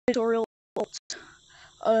tutorial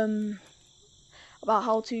about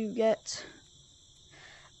how to get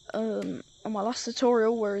on my last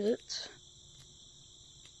tutorial. Where is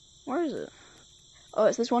it? Oh,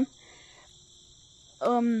 it's this one.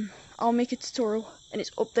 I'll make a tutorial and it's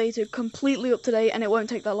updated, completely up to date, and it won't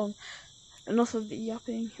take that long. Enough of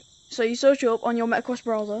yapping. So you search up on your MetaQuest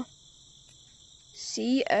browser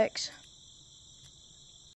CX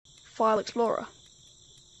File Explorer.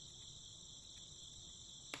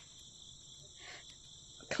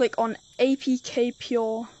 Click on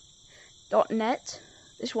apkpure.net,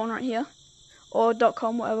 this one right here, or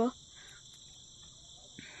 .com, whatever.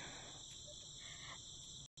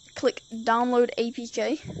 Click download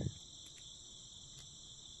APK.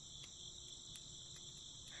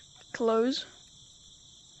 Close.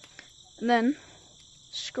 And then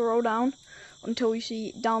scroll down until you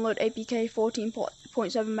see download APK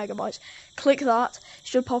 14.7 megabytes. Click that. It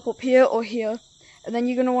should pop up here or here. And then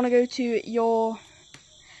you're going to want to go to your...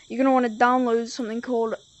 You're going to want to download something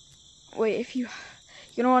called... You're going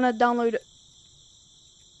to want to download...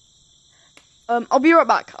 I'll be right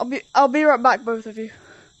back. I'll be right back, both of you.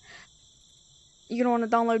 You're going to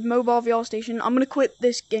want to download Mobile VR Station. I'm going to quit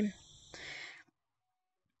this game.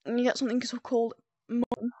 And you get something called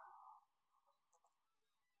Mon.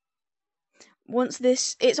 Once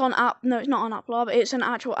this, it's on app. No, it's not on App Lab. It's an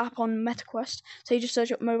actual app on MetaQuest. So you just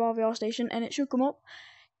search up Mobile VR Station, and it should come up.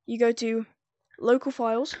 You go to local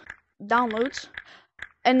files, downloads,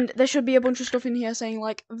 and there should be a bunch of stuff in here saying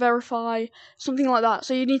like verify, something like that.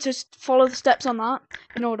 So you need to follow the steps on that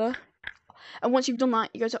in order. And once you've done that,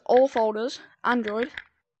 you go to all folders, Android,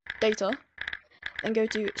 data, then go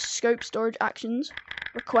to scope storage actions,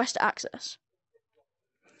 request access.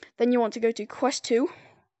 Then you want to go to Quest 2,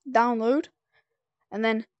 download, and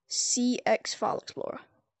then CX File Explorer.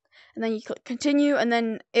 And then you click continue, and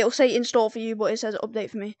then it'll say install for you, but it says update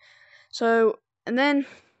for me. So, and then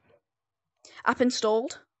app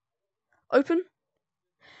installed, open,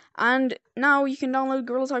 and now you can download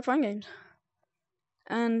Gorilla Tag fan games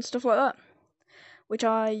and stuff like that, which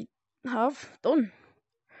I have done.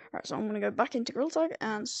 Alright, so I'm going to go back into Gorilla Tag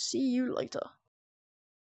and see you later.